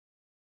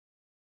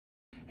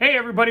Hey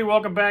everybody,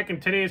 welcome back,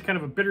 and today is kind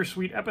of a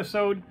bittersweet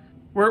episode.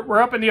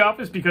 We're up in the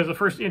office because the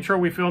first intro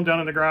we filmed down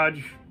in the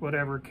garage,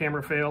 whatever,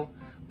 camera fail.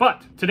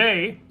 But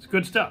today, it's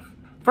good stuff.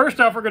 First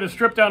off, we're going to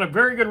strip down a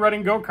very good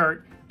running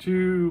go-kart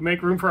to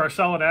make room for our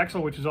solid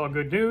axle, which is all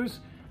good news.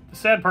 The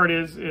sad part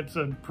is it's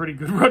a pretty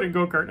good running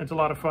go-kart and it's a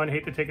lot of fun. I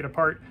hate to take it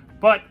apart,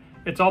 but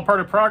it's all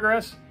part of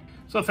progress.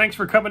 So thanks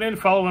for coming in,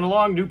 following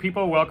along. New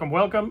people, welcome,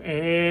 welcome.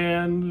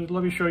 And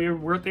let me show you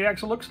what the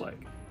axle looks like.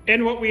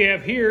 And what we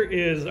have here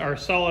is our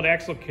solid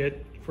axle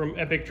kit from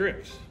Epic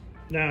Drifts.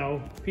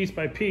 Now, piece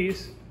by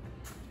piece,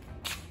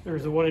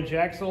 there's a 1-inch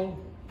axle,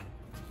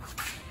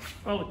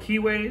 all the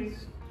keyways,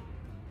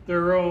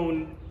 their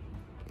own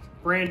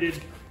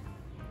branded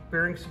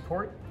bearing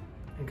support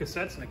and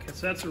cassettes. And the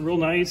cassettes are real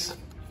nice,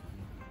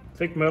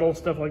 thick metal,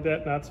 stuff like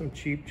that, not some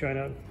cheap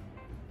China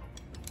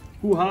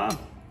hoo-ha.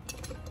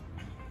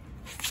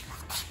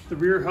 The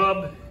rear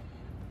hub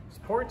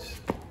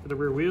supports for the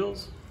rear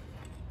wheels.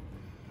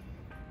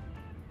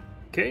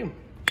 Okay,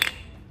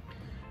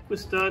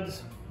 with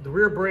studs, the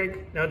rear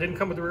brake. Now it didn't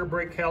come with the rear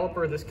brake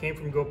caliper. This came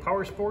from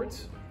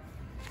Motorsports.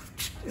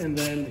 And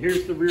then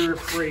here's the rear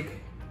brake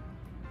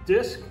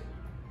disc.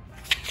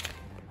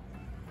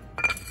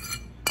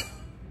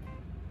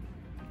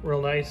 Real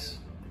nice,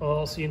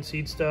 all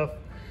CNC stuff.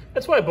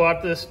 That's why I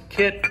bought this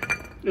kit.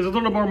 There's a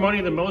little more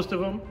money than most of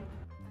them,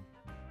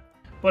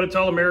 but it's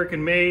all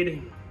American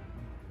made,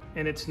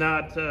 and it's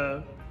not,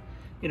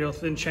 you know,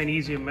 thin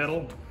Chinesium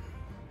metal.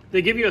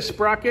 They give you a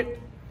sprocket.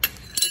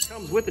 It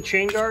comes with a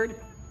chain guard.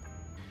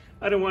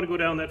 I didn't want to go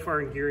down that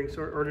far in gearing,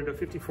 so I ordered a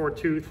 54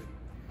 tooth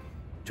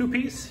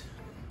 2-piece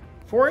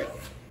for it,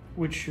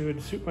 which should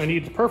suit my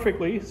needs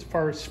perfectly as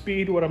far as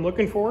speed, what I'm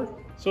looking for.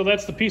 So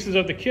that's the pieces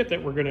of the kit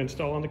that we're going to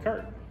install on the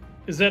cart.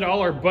 Is that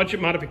all our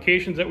budget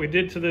modifications that we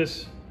did to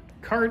this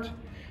cart?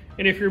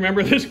 And if you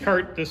remember this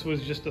cart, this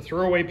was just a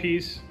throwaway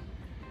piece.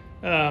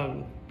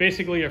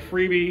 Basically a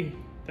freebie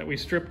that we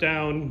stripped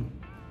down,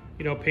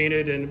 you know,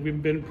 painted, and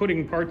we've been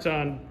putting parts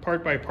on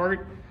part by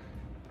part,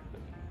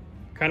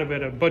 kind of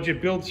at a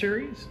budget build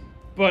series.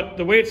 But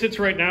the way it sits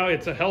right now,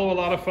 it's a hell of a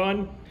lot of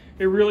fun.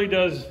 It really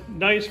does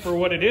nice for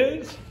what it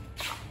is.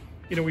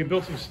 You know, we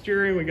built some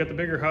steering, we got the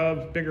bigger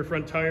hubs, bigger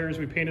front tires,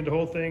 we painted the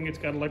whole thing. It's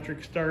got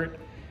electric start.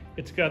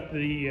 It's got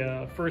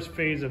the first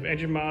phase of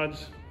engine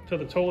mods to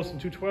the Tolus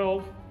and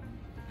 212.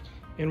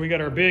 And we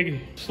got our big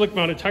slick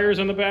mounted tires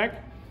on the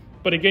back.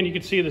 But again, you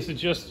can see this is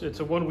just,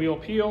 it's a one-wheel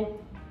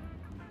peel.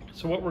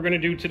 So what we're going to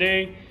do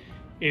today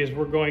is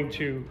we're going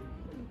to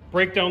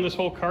break down this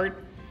whole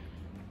cart,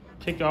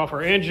 take off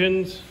our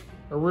engines,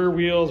 our rear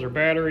wheels, our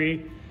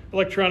battery,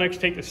 electronics,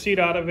 take the seat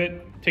out of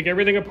it, take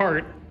everything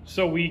apart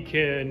so we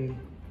can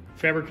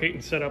fabricate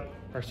and set up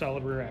our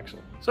solid rear axle.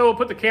 So we'll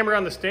put the camera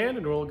on the stand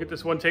and we'll get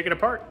this one taken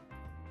apart.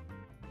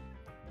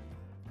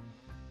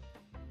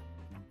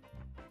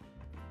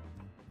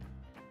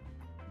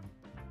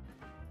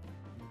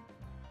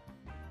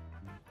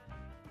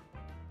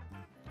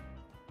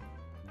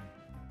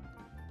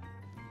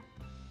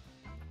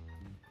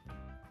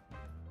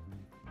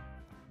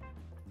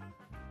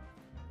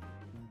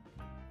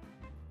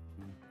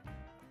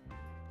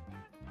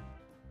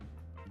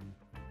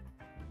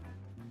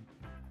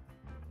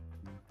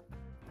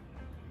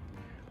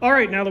 All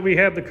right, now that we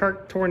have the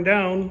cart torn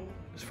down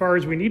as far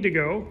as we need to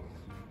go,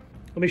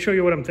 let me show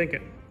you what I'm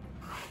thinking.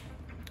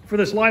 For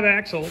this live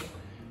axle,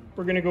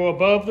 we're gonna go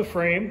above the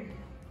frame.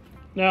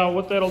 Now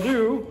what that'll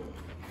do,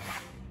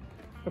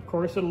 of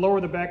course, it'll lower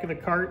the back of the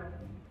cart,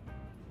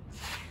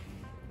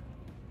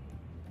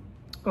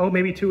 oh,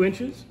 maybe 2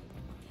 inches,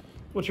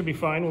 which will be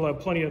fine. We'll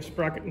have plenty of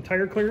sprocket and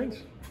tire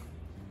clearance.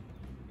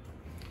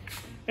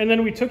 And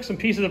then we took some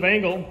pieces of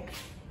angle.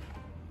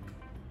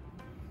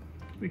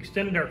 We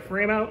extended our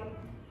frame out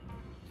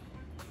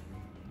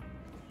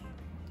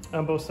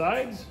on both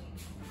sides.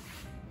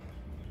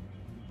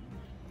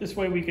 This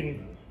way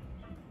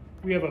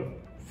we have a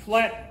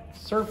flat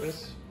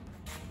surface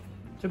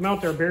to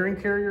mount our bearing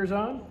carriers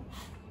on.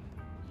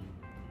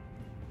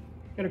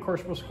 And of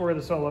course we'll square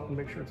this all up and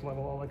make sure it's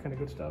level, all that kind of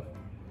good stuff.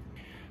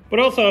 But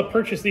also I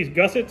purchased these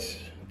gussets,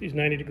 these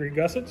 90-degree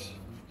gussets.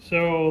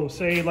 So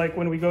say like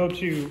when we go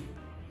to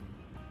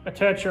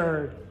attach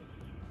our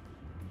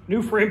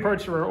new frame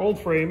parts to our old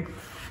frame,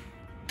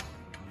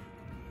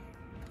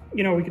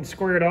 you know, we can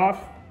square it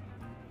off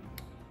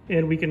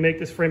and we can make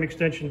this frame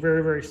extension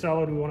very, very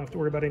solid. We won't have to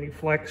worry about any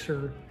flex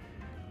or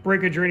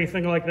breakage or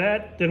anything like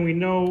that. Then we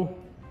know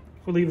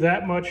if we leave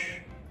that much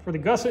for the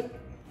gusset,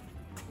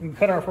 we can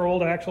cut off our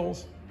old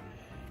axles,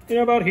 you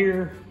know, about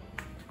here,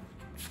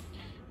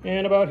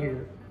 and about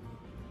here,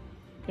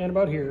 and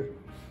about here.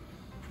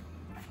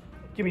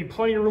 Give me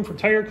plenty of room for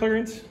tire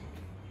clearance.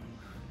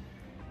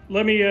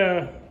 Let me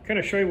kind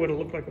of show you what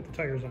it'll look like with the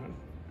tires on.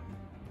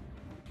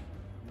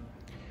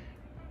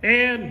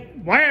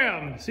 And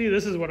wham! See,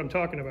 this is what I'm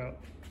talking about.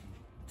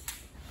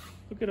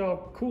 Look at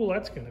how cool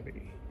that's gonna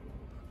be.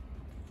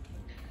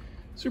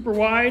 Super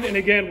wide, and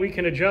again, we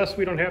can adjust.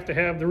 We don't have to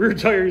have the rear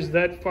tires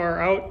that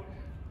far out,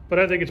 but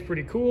I think it's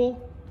pretty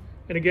cool.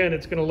 And again,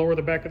 it's gonna lower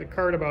the back of the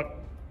cart about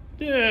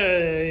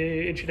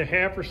 8 1.5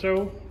 inches or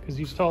so, because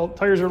these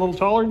tires are a little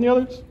taller than the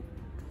others.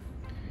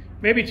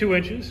 Maybe 2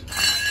 inches.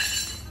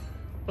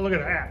 But look at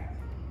that.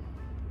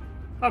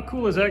 How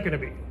cool is that going to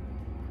be?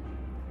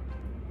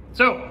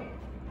 So,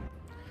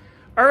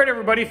 all right,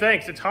 everybody,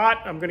 thanks. It's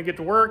hot. I'm going to get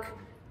to work.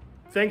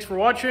 Thanks for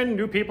watching.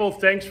 New people,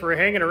 thanks for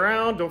hanging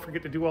around. Don't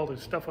forget to do all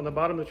this stuff on the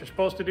bottom that you're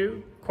supposed to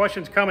do.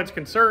 Questions, comments,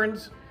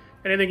 concerns,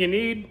 anything you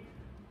need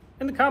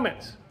in the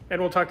comments. And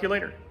we'll talk to you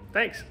later.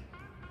 Thanks.